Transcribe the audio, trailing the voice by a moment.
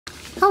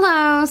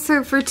Hello,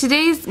 so for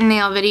today's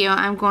nail video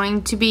I'm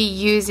going to be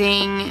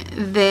using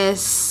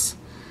this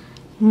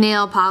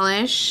nail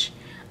polish.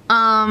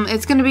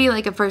 It's going to be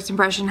like a first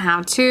impression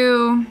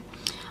how-to.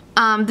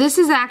 This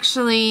is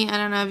actually, I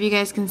don't know if you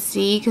guys can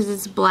see because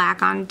it's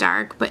black on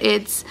dark, but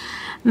it's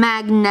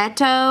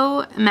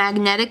Magneto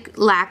Magnetic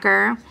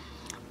Lacquer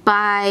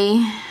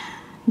by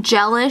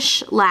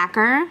Gelish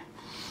Lacquer.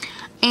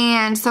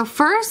 And so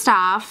first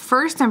off,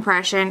 first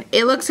impression,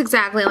 it looks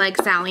exactly like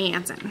Sally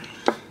Hansen.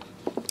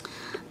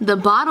 The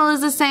bottle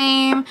is the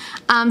same.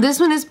 This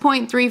one is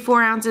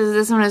 0.34 ounces.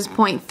 This one is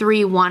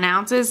 0.31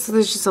 ounces. So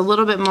there's just a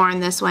little bit more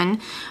in this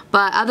one.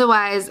 But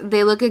otherwise,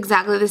 they look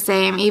exactly the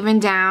same, even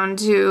down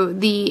to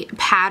the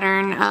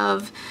pattern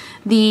of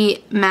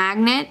the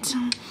magnet.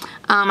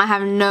 I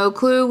have no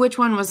clue which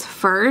one was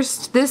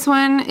first. This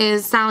one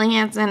is Sally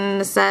Hansen,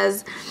 and it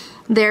says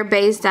they're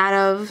based out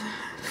of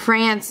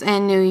France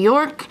and New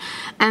York.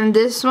 And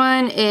this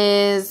one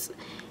is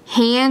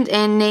Hand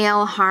and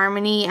Nail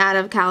Harmony out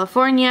of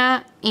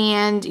California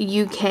and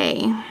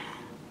UK,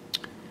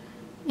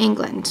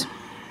 England.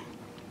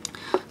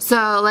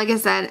 So like I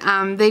said,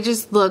 they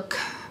just look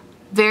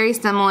very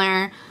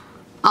similar,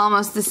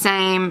 almost the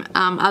same,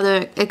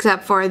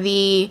 except for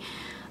the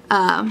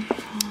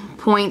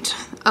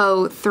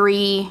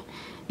 0.03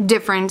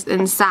 difference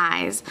in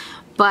size.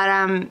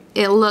 But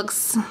it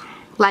looks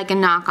like a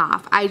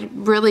knockoff. I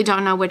really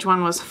don't know which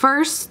one was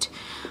first,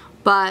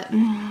 but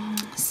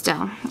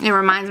still, it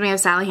reminds me of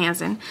Sally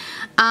Hansen.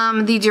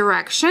 The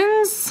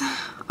directions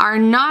are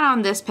not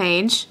on this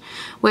page,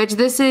 which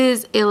this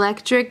is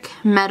Electric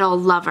Metal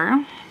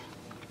Lover.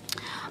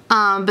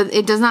 But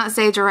it does not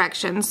say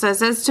directions. So it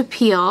says to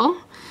peel,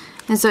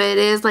 and so it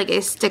is like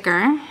a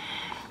sticker.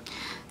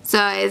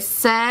 So it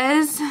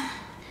says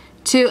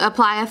to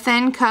apply a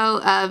thin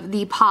coat of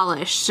the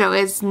polish. So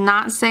it's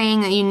not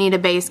saying that you need a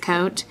base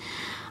coat.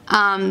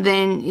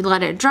 Then you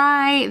let it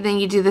dry, then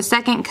you do the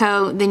second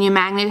coat, then you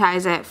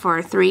magnetize it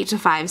for 3 to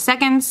 5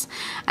 seconds,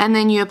 and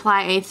then you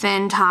apply a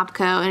thin top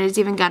coat, and it's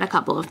even got a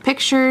couple of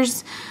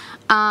pictures.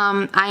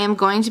 I am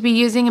going to be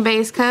using a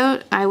base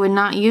coat. I would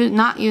not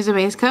use a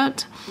base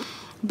coat,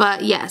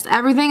 but yes,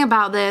 everything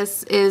about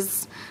this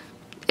is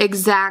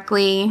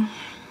exactly,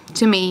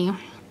 to me,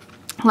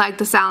 like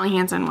the Sally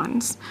Hansen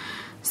ones.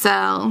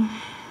 So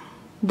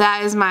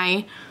that is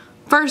my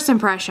first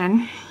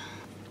impression.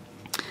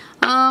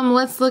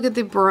 Let's look at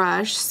the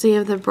brush, see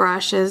if the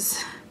brush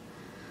is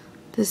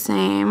the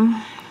same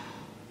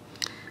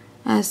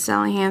as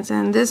Sally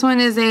Hansen. This one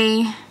is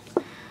a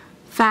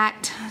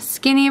fat,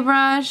 skinny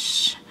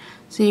brush,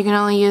 so you can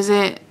only use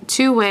it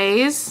 2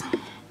 ways.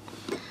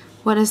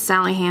 What is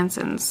Sally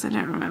Hansen's? I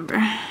don't remember.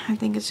 I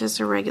think it's just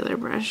a regular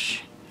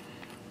brush.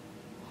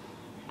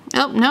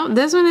 Oh, no,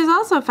 this one is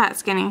also fat,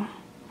 skinny.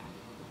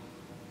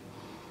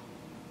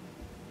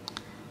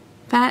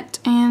 Fat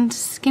and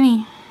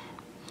skinny.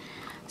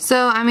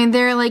 So, I mean,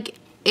 they're like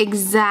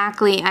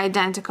exactly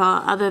identical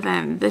other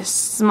than this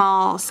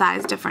small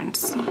size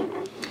difference.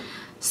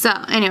 So,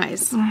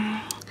 anyways,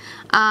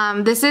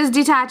 this is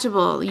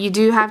detachable. You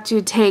do have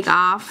to take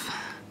off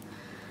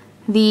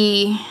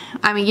the,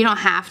 I mean, you don't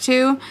have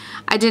to.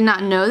 I did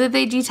not know that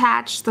they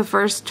detached the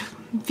first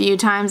few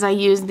times I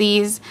used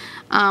these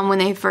when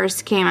they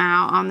first came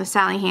out on the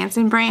Sally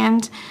Hansen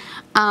brand.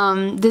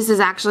 This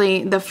is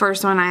actually the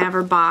first one I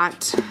ever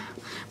bought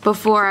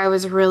before I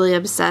was really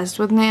obsessed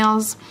with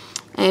nails,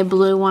 a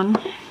blue one.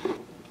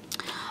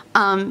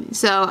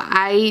 So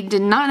I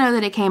did not know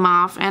that it came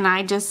off, and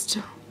I just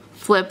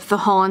flipped the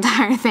whole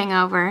entire thing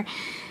over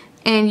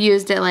and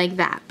used it like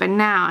that. But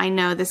now I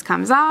know this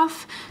comes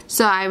off,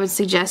 so I would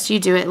suggest you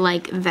do it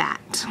like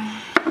that.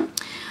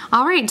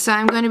 Alright, so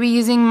I'm going to be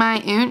using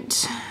my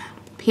Oont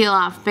Peel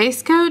Off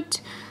Base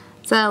Coat,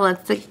 so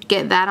let's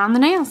get that on the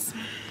nails.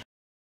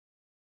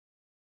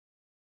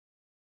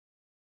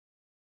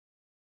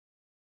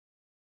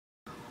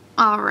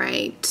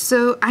 Alright,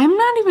 so I'm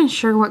not even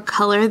sure what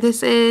color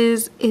this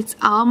is. It's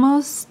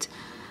almost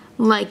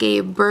like a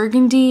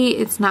burgundy.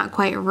 It's not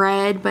quite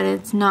red, but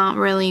it's not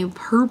really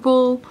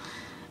purple.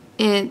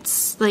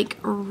 It's like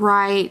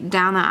right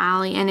down the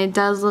alley, and it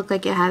does look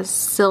like it has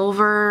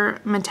silver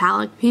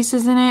metallic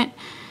pieces in it.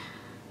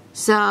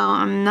 So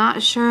I'm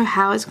not sure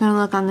how it's going to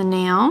look on the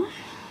nail.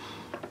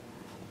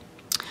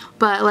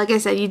 But like I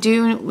said, you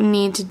do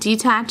need to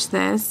detach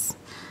this.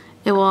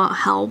 It will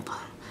help.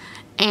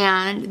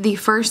 And the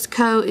first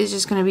coat is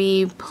just going to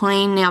be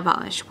plain nail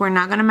polish. We're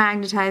not going to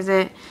magnetize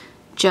it,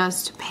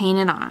 just paint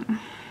it on.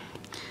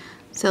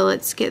 So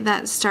let's get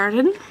that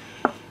started.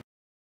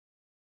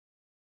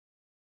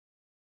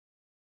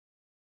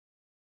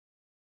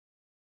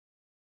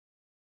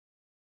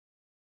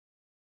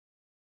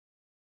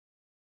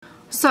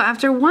 So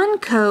after one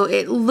coat,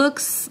 it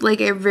looks like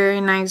a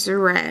very nice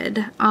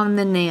red on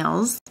the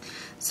nails.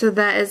 So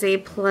that is a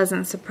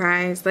pleasant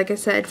surprise. Like I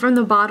said, from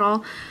the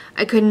bottle,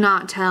 I could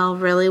not tell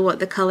really what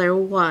the color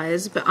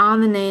was, but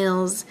on the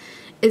nails,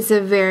 it's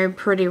a very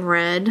pretty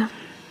red.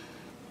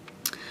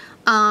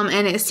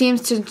 And it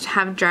seems to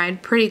have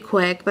dried pretty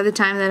quick by the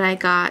time that I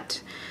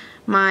got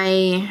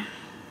my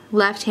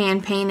left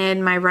hand painted,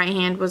 my right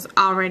hand was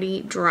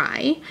already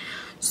dry.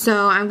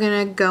 So I'm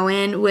going to go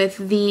in with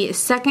the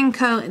second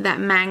coat that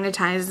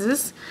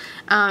magnetizes.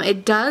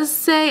 It does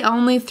say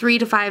only 3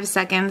 to 5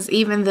 seconds,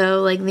 even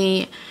though like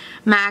the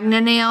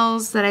magnet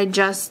nails that I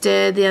just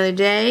did the other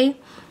day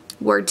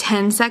were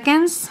 10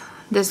 seconds.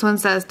 This one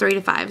says 3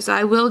 to 5, so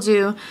I will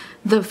do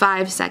the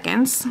 5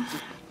 seconds.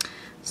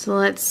 So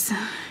let's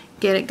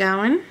get it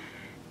going.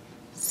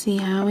 See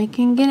how we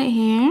can get it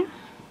here.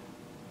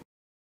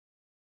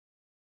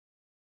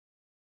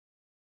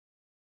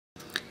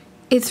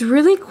 It's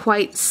really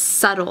quite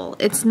subtle.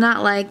 It's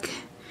not like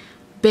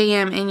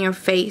bam in your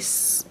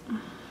face.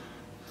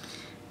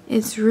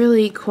 It's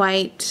really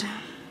quite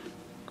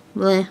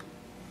bleh.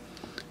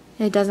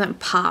 It doesn't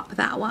pop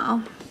that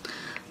well.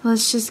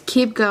 Let's just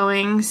keep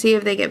going, see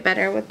if they get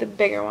better with the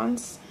bigger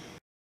ones.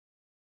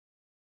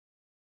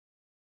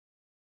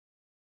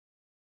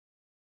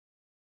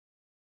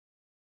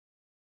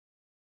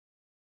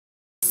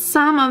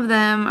 Some of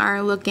them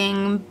are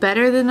looking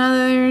better than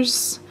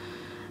others,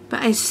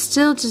 but I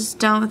still just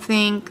don't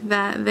think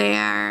that they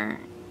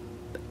are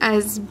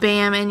as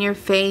bam in your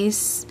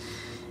face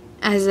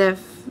as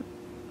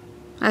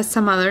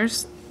some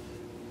others.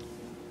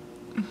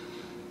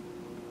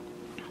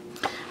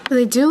 But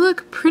they do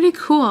look pretty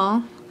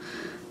cool.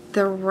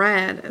 The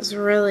red is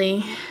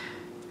really,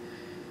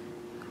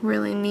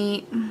 really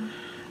neat.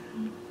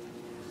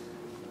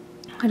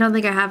 I don't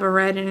think I have a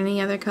red in any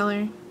other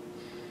color.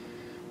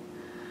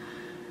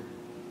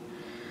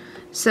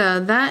 So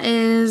that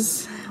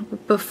is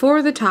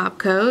before the top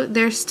coat.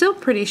 They're still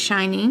pretty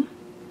shiny.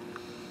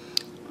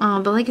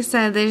 But like I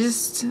said, they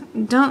just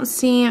don't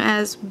seem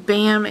as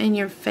bam in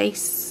your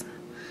face.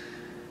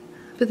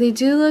 But they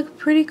do look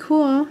pretty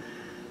cool.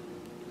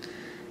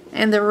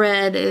 And the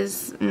red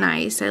is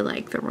nice. I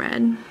like the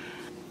red.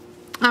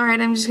 Alright,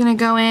 I'm just going to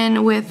go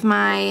in with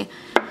my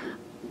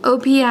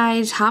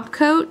OPI top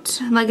coat.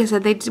 Like I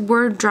said, they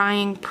were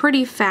drying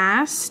pretty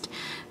fast.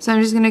 So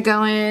I'm just going to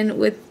go in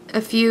with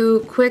a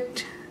few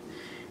quick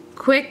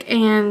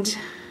and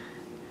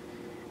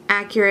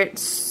accurate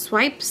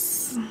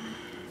swipes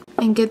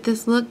and get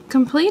this look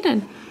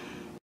completed.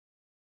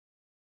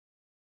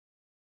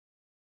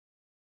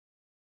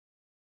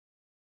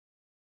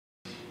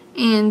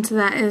 And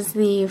that is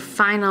the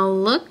final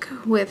look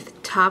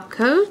with top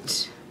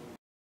coat.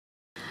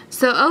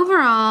 So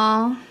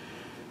overall,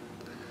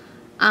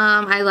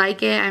 I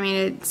like it. I mean,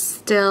 it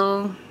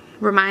still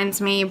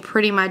reminds me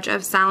pretty much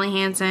of Sally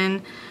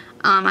Hansen.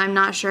 I'm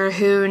not sure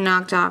who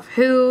knocked off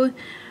who,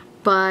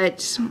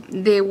 but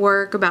they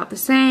work about the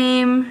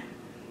same.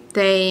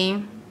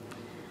 They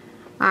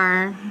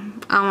are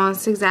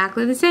almost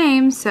exactly the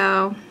same,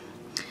 so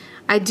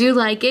I do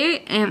like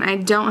it, and I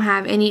don't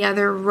have any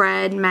other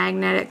red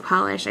magnetic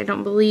polish, I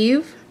don't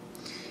believe.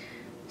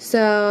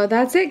 So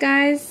that's it,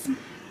 guys.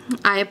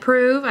 I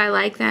approve. I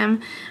like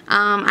them.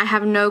 I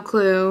have no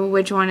clue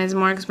which one is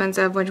more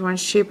expensive, which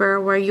one's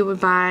cheaper, where you would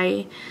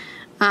buy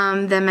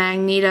the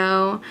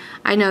Magneto.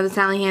 I know the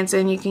Sally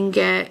Hansen you can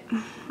get,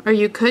 or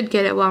you could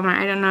get at Walmart.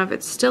 I don't know if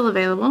it's still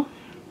available.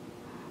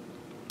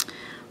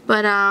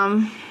 But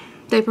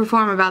they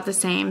perform about the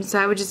same, so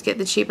I would just get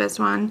the cheapest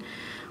one,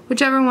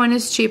 whichever one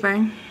is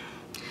cheaper.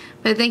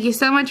 But thank you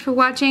so much for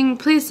watching.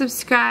 Please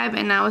subscribe,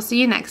 and I will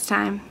see you next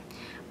time.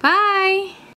 Bye!